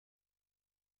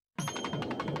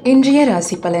இன்றைய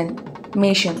ராசி பலன்.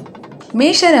 மேஷம்.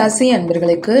 மேஷ ராசி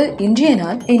அன்பர்களுக்கு இன்றைய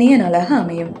நாள் இனிய நாளாக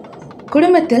அமையும்.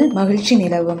 குடும்பத்தில் மகிழ்ச்சி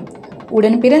நிலவும்.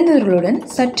 உடன் பிறந்தவர்களுடன்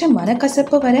சற்று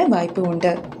மனக்கசப்பு வர வாய்ப்பு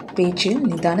உண்டு. பேச்சில்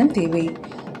நிதானம் தேவை.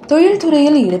 தொழில்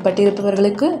துறையில்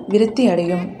ஈடுபட்டிருப்பவர்களுக்கு விருத்தி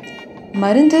அடையும்.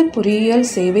 மருந்து பொறியியல்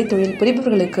சேவை தொழில்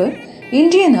புரிபவர்களுக்கு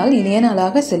இன்றைய நாள் இனிய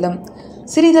நாளாக செல்லும்.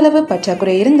 சிறிதளவு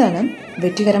பற்றாக்குறை இருந்தாலும்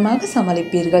வெற்றிகரமாக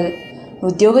சமாளிப்பீர்கள்.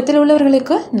 உத்தியோகத்தில்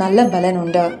உள்ளவர்களுக்கு நல்ல பலன்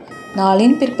உண்டு.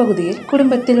 நாளின் பிற்பகுதியில்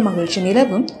குடும்பத்தில் மகிழ்ச்சி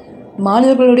நிலவும்.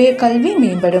 மாணவர்களுடைய கல்வி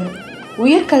மேம்படும்.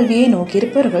 உயர்கல்வியை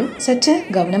நோக்கியிருப்பவர்கள் சற்று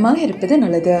கவனமாக இருப்பது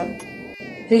நல்லது.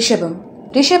 ரிஷபம்.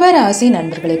 ரிஷப ராசி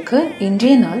நண்பர்களுக்கு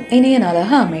இன்றைய நாள் இனிய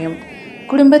நாளாக அமையும்.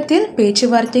 குடும்பத்தில்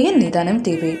பேச்சுவார்த்தையில் நிதானம்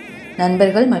தேவை.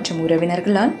 நண்பர்கள் மற்றும்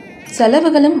உறவினர்களால்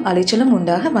செலவுகளும் அலைச்சலும்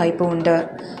உண்டாக வாய்ப்பு உண்டு.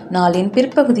 நாளின்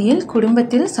பிற்பகுதியில்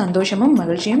குடும்பத்தில் சந்தோஷமும்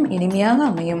மகிழ்ச்சியும் இனிமையாக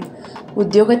அமையும்.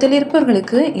 உத்தியோகத்தில்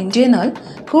இருப்பவர்களுக்கு இன்றைய நாள்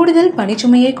கூடுதல்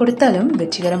பணிச்சுமையை கொடுத்தாலும்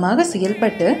வெற்றிகரமாக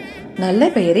செயல்பட்டு நல்ல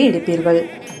பெயரை எடுப்பீர்கள்.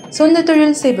 சொந்த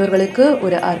தொழில் செய்பவர்களுக்கு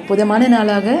ஒரு அற்புதமான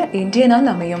நாளாக இன்றைய நாள்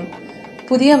அமையும்.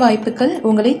 புதிய வாய்ப்புகள்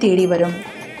உங்களை தேடி வரும்.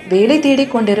 வேலை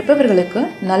தேடிக் கொண்டிருப்பவர்களுக்கு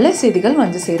நல்ல செய்திகள்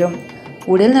வந்து சேரும்.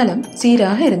 உடல் நலம்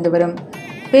சீராக இருந்து வரும்.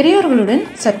 பெரியோர்களுடன்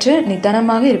சற்று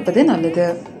நிதானமாக இருப்பது நல்லது.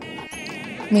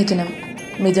 மிதுனம்.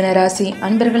 மிதுன ராசி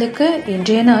அன்பர்களுக்கு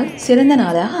இன்றைய நாள் சிறந்த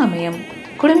நாளாக அமையும்.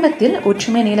 குடும்பத்தில்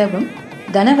ஒற்றுமை நிலவும்.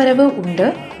 தனவரவு உண்டு.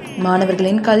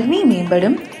 மாணவர்களின் கல்வி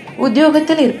மேம்படும்.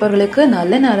 உத்தியோகத்தில் இருப்பவர்களுக்கு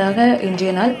நல்ல நாளாக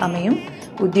இன்றைய நாள் அமையும்.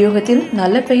 உத்தியோகத்தில்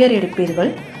நல்ல பெயர்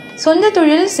எடுப்பீர்கள். சொந்த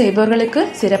தொழில் செய்பவர்களுக்கு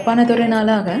சிறப்பானதொரு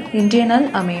நாளாக இன்றைய நாள்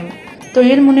அமையும்.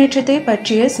 தொழில் முன்னேற்றத்தை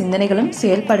பற்றிய சிந்தனைகளும்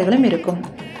செயல்பாடுகளும் இருக்கும்.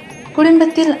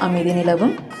 குடும்பத்தில் அமைதி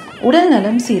நிலவும். உடல்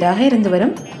நலம் சீராக இருந்து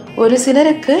வரும். ஒரு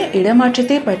சிலருக்கு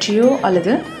இடமாற்றத்தை பற்றியோ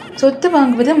அல்லது சொத்து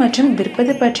வாங்குவது மற்றும்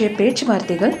விற்பது பற்றிய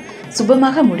பேச்சுவார்த்தைகள்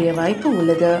சுபமாக முடிய வாய்ப்பு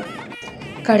உள்ளது.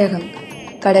 கடகம்.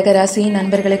 கடகராசி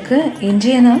நண்பர்களுக்கு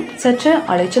இன்றைய நாள் சற்று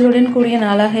அலைச்சலுடன் கூடிய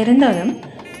நாளாக இருந்தாலும்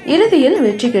இறுதியில்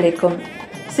வெற்றி கிடைக்கும்.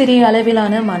 சிறிய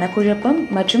அளவிலான மனக்குழப்பம்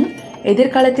மற்றும்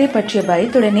எதிர்காலத்தை பற்றிய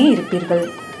பயத்துடனே இருப்பீர்கள்.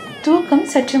 தூக்கம்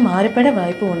சற்று மாறுபட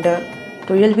வாய்ப்பு உண்டு.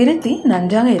 தொழில் விருத்தி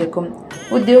நன்றாக இருக்கும்.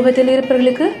 உத்தியோகத்தில்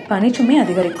இருப்பவர்களுக்கு பணிச்சுமை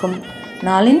அதிகரிக்கும்.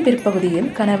 நாளின் பிற்பகுதியில்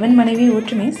கணவன் மனைவி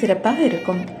ஒற்றுமை சிறப்பாக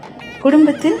இருக்கும்.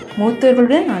 குடும்பத்தில்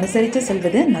மூத்தவர்களுடன் அனுசரித்து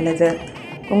செல்வது நல்லது.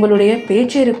 உங்களுடைய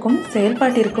பேச்சிற்கும்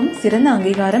செயல்பாட்டிற்கும் சிறந்த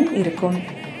அங்கீகாரம் இருக்கும்.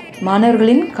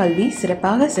 மாணவர்களின் கல்வி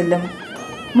சிறப்பாக செல்லும்.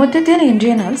 மொத்தத்தில்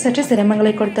இன்றைய நாள் சற்று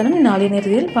சிரமங்களை கொடுத்தாலும் நாளின்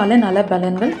இறுதியில் பல நல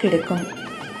பலன்கள் கிடைக்கும்.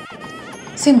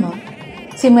 சிம்மம்.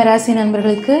 சிம்மராசி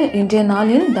நண்பர்களுக்கு இன்றைய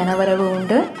நாளில் தனவரவு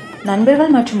உண்டு. நண்பர்கள்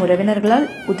மற்றும் உறவினர்களால்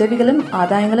உதவிகளும்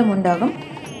ஆதாயங்களும் உண்டாகும்.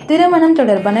 திருமணம்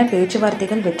தொடர்பான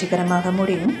பேச்சுவார்த்தைகள் வெற்றிகரமாக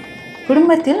முடியும்.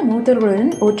 குடும்பத்தில்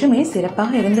மூத்தவர்களுடன் ஒற்றுமை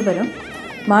சிறப்பாக இருந்து வரும்.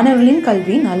 மாணவர்களின்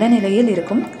கல்வி நல்ல நிலையில்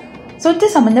இருக்கும். சொத்து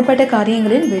சம்பந்தப்பட்ட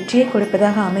காரியங்களில் வெற்றியை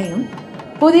கொடுப்பதாக அமையும்.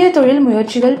 புதிய தொழில்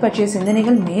முயற்சிகள் பற்றிய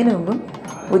சிந்தனைகள் மேலோங்கும்.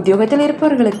 உத்தியோகத்தில்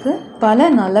இருப்பவர்களுக்கு பல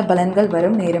நல்ல பலன்கள்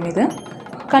வரும் நேரம் இது.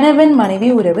 கணவன் மனைவி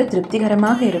உறவு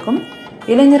திருப்திகரமாக இருக்கும்.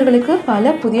 இளைஞர்களுக்கு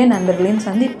பல புதிய நண்பர்களின்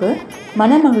சந்திப்பு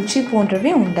மன மகிழ்ச்சி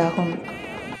போன்றவை உண்டாகும்.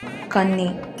 கன்னி.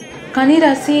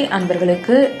 கன்னிராசி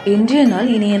அன்பர்களுக்கு இன்றைய நாள்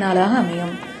இனிய நாளாக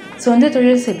அமையும். சொந்த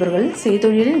தொழில் செய்பவர்கள்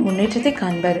செய்தொழிலில் முன்னேற்றத்தை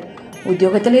காண்பர்.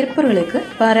 உத்தியோகத்தில் இருப்பவர்களுக்கு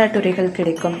பாராட்டுரைகள்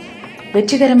கிடைக்கும்.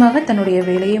 வெற்றிகரமாக தன்னுடைய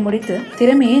வேலையை முடித்து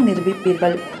திறமையை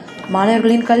நிரூபிப்பீர்கள்.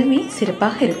 மாணவர்களின் கல்வி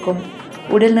சிறப்பாக இருக்கும்.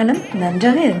 உடல் நலம்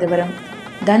நன்றாக இருந்து வரும்.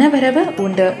 தனவரவு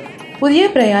உண்டு. புதிய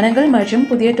பிரயாணங்கள் மற்றும்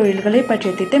புதிய தொழில்களை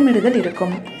பற்றிய திட்டமிடுதல்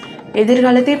இருக்கும்.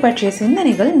 எதிர்காலத்தை பற்றிய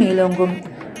சிந்தனைகள் மேலோங்கும்.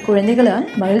 குழந்தைகளால்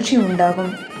மகிழ்ச்சி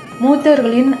உண்டாகும்.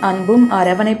 மூத்தவர்களின் அன்பும்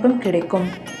அரவணைப்பும் கிடைக்கும்.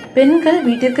 பெண்கள்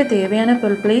வீட்டிற்கு தேவையான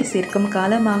பொருட்களை சேர்க்கும்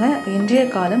காலமாக இன்றைய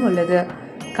காலம் உள்ளது.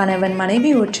 கணவன் மனைவி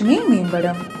ஒற்றுமை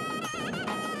மேம்படும்.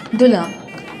 துலாம்.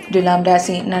 துலாம்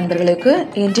ராசி நண்பர்களுக்கு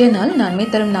இன்றைய நாள் நன்மை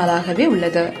தரும் நாளாகவே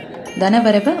உள்ளது.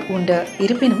 தனவரவு உண்டு.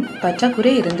 இருப்பினும்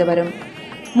பற்றாக்குறை இருந்து வரும்.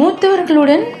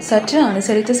 மூத்தவர்களுடன் சற்று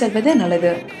அனுசரித்து செல்வது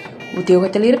நல்லது.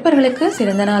 உத்தியோகத்தில் இருப்பவர்களுக்கு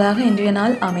சிறந்த நாளாக இன்றைய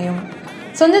நாள் அமையும்.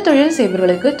 சொந்த தொழில்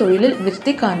செய்பவர்களுக்கு தொழிலில்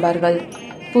விருத்தி காண்பார்கள்.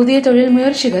 புதிய தொழில்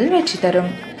முயற்சிகள் வெற்றி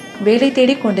தரும். வேலை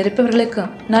தேடிக் கொண்டிருப்பவர்களுக்கு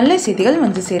நல்ல செய்திகள்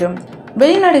வந்து சேரும்.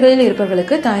 வெளிநாடுகளில்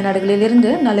இருப்பவர்களுக்கு தாய்நாடுகளில்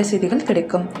இருந்து நல்ல செய்திகள்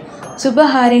கிடைக்கும்.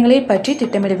 சுபகாரியங்களை பற்றி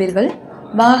திட்டமிடுவீர்கள்.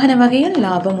 வாகன வகையில்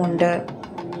லாபம் உண்டு.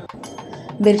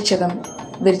 விருச்சகம்.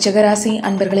 விருச்சக ராசி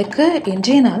அன்பர்களுக்கு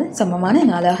இன்றைய நாள் சமமான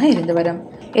நாளாக இருந்து வரும்.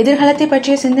 எதிர்காலத்தை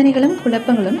பற்றிய சிந்தனைகளும்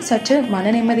குழப்பங்களும் சற்று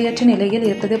மன நிம்மதியற்ற நிலையில்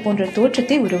இருப்பது போன்ற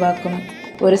தோற்றத்தை உருவாக்கும்.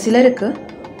 ஒரு சிலருக்கு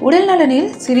உடல் நலனில்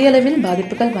சிறிய அளவில்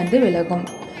பாதிப்புகள் வந்து விலகும்.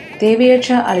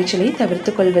 தேவையற்ற அலைச்சலை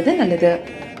தவிர்த்து கொள்வது நல்லது.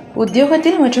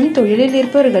 உத்தியோகத்தில் மற்றும் தொழிலில்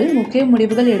இருப்பவர்கள் முக்கிய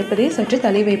முடிவுகள் எடுப்பதை சற்று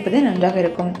தள்ளி வைப்பது நன்றாக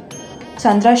இருக்கும்.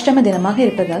 சந்திராஷ்டம தினமாக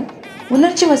இருப்பதால்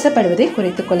உணர்ச்சி வசப்படுவதை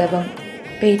குறைத்துக் கொள்ளவும்.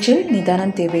 பேச்சில்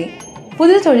நிதானம் தேவை.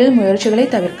 புது தொழில் முயற்சிகளை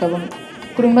தவிர்க்கவும்.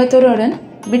 குடும்பத்தோருடன்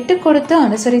விட்டு கொடுத்து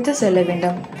அனுசரித்து செல்ல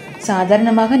வேண்டும்.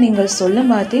 சாதாரணமாக நீங்கள்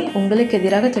சொல்லும் வார்த்தை உங்களுக்கு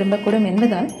எதிராக திரும்பக்கூடும்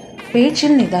என்பதால்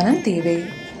பேச்சில் நிதானம் தேவை.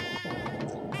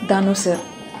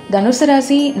 தனுசு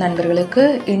ராசி நண்பர்களுக்கு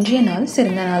இன்றைய நாள்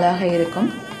சிறந்த நாளாக இருக்கும்.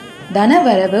 தன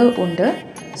வரவு உண்டு.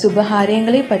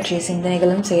 சுபகாரியங்களை பற்றிய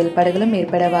சிந்தனைகளும் செயல்பாடுகளும்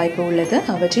ஏற்பட வாய்ப்பு உள்ளது.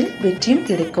 அவற்றில் வெற்றியும்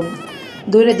கிடைக்கும்.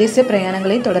 தூரதேச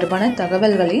பிரயாணங்களை தொடர்பான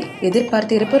தகவல்களை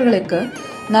எதிர்பார்த்து இருப்பவர்களுக்கு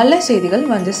நல்ல செய்திகள்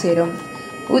வந்து சேரும்.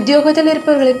 உத்தியோகத்தில்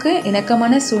இருப்பவர்களுக்கு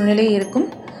இணக்கமான சூழ்நிலை இருக்கும்.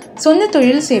 சொந்த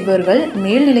தொழில் செய்பவர்கள்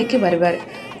மேல்நிலைக்கு வருவர்.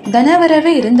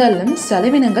 தனவரவு இருந்தாலும்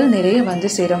செலவினங்கள் நிறைய வந்து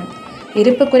சேரும்.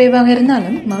 இருப்பு குறைவாக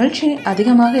இருந்தாலும் மகிழ்ச்சி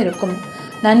அதிகமாக இருக்கும்.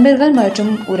 நண்பர்கள்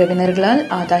மற்றும் உறவினர்களால்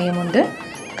ஆதாயம் உண்டு.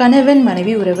 கணவன்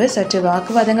மனைவி உறவு சற்று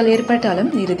வாக்குவாதங்கள்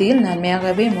ஏற்பட்டாலும் இறுதியில்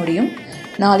நன்மையாகவே முடியும்.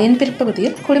 நாளின்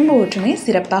பிற்பகுதியில் குடும்ப ஒற்றுமை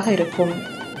சிறப்பாக இருக்கும்.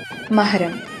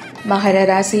 மகர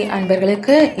ராசி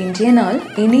அன்பர்களுக்கு இன்றைய நாள்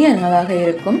இனிய நாளாக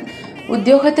இருக்கும்.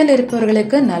 உத்தியோகத்தில்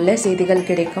இருப்பவர்களுக்கு நல்ல செய்திகள்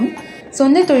கிடைக்கும்.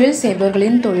 சொந்த தொழில்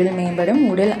செய்பவர்களின் தொழில் மேம்படும்.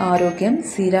 உடல் ஆரோக்கியம்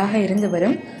சீராக இருந்து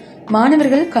வரும்.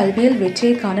 மாணவர்கள் கல்வியில்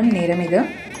வெற்றியை காணும் நேரம் இது.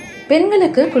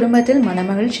 பெண்களுக்கு குடும்பத்தில்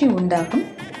மனமகிழ்ச்சி உண்டாகும்.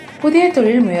 புதிய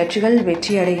தொழில் முயற்சிகள்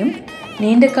வெற்றியடையும்.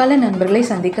 நீண்ட கால நண்பர்களை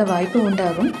சந்திக்க வாய்ப்பு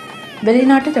உண்டாகும்.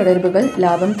 வெளிநாட்டு தொடர்புகள்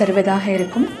லாபம் தருவதாக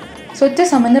இருக்கும். சொத்து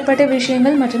சம்பந்தப்பட்ட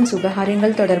விஷயங்கள் மற்றும்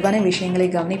சுபகாரியங்கள் தொடர்பான விஷயங்களை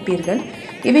கவனிப்பீர்கள்.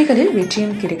 இவைகளில்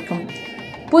வெற்றியும் கிடைக்கும்.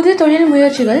 புது தொழில்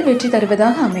முயற்சிகள் வெற்றி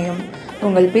தருவதாக அமையும்.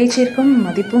 உங்கள் பேச்சிற்கும்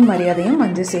மதிப்பும் மரியாதையும்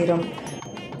வந்து சேரும்.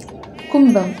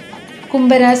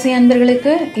 கும்பராசி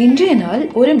அன்பர்களுக்கு இன்றைய நாள்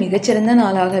ஒரு மிகச்சிறந்த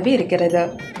நாளாகவே இருக்கிறது.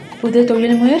 புது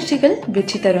தொழில் முயற்சிகள்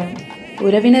வெற்றி தரும்.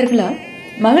 உறவினர்களால்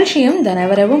மகிழ்ச்சியும்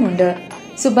தனவரவும் உண்டு.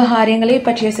 சுபகாரியங்களை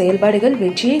பற்றிய செயல்பாடுகள்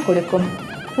வெற்றியை கொடுக்கும்.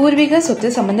 பூர்வீக சொத்து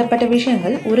சம்பந்தப்பட்ட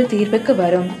விஷயங்கள் ஒரு தீர்வுக்கு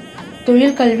வரும்.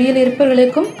 தொழில் கல்வியில்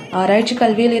இருப்பவர்களுக்கும் ஆராய்ச்சி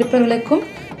கல்வியில் இருப்பவர்களுக்கும்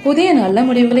புதிய நல்ல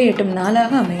முடிவுகளை எட்டும்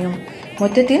நாளாக அமையும்.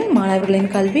 மொத்தத்தில் மாணவர்களின்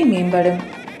கல்வி மேம்படும்.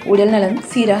 உடல் நலம்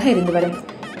சீராக இருந்து வரும்.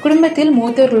 குடும்பத்தில்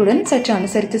மூத்தவர்களுடன் சற்று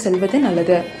அனுசரித்து செல்வது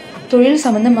நல்லது. தொழில்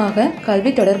சம்பந்தமாக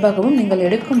கல்வி தொடர்பாகவும் நீங்கள்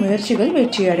எடுக்கும் முயற்சிகள்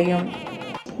வெற்றியடையும்.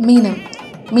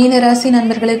 மீனராசி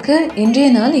நண்பர்களுக்கு இன்றைய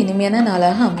நாள் இனிமையான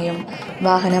நாளாக அமையும்.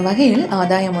 வாகன வகையில்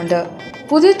ஆதாயம் உண்டு.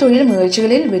 புது தொழில்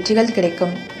முயற்சிகளில் வெற்றிகள்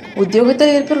கிடைக்கும்.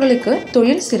 உத்தியோகத்தில் இருப்பவர்களுக்கு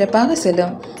தொழில் சிறப்பாக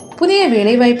செல்லும். புதிய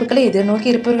வேலை வாய்ப்புகளை எதிர்நோக்கி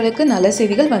இருப்பவர்களுக்கு நல்ல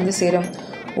செய்திகள் வந்து சேரும்.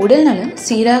 உடல் நலம்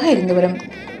சீராக இருந்து வரும்.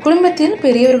 குடும்பத்தில்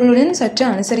பெரியவர்களுடன் சற்று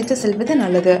அனுசரித்து செல்வது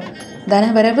நல்லது.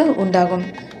 தனவரவு உண்டாகும்.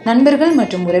 நண்பர்கள்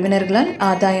மற்றும் உறவினர்களால்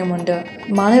ஆதாயம் உண்டு.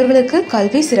 மாணவர்களுக்கு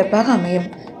கல்வி சிறப்பாக அமையும்.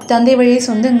 தந்தை வழி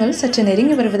சொந்தங்கள் சற்று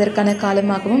நெருங்கி வருவதற்கான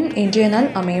காலமாகவும் இன்றைய நாள்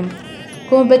அமையும்.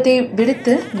 கோபத்தை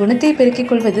விடுத்து குணத்தை பெருக்கிக்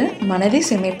கொள்வது மனதை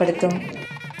செம்மைப்படுத்தும்.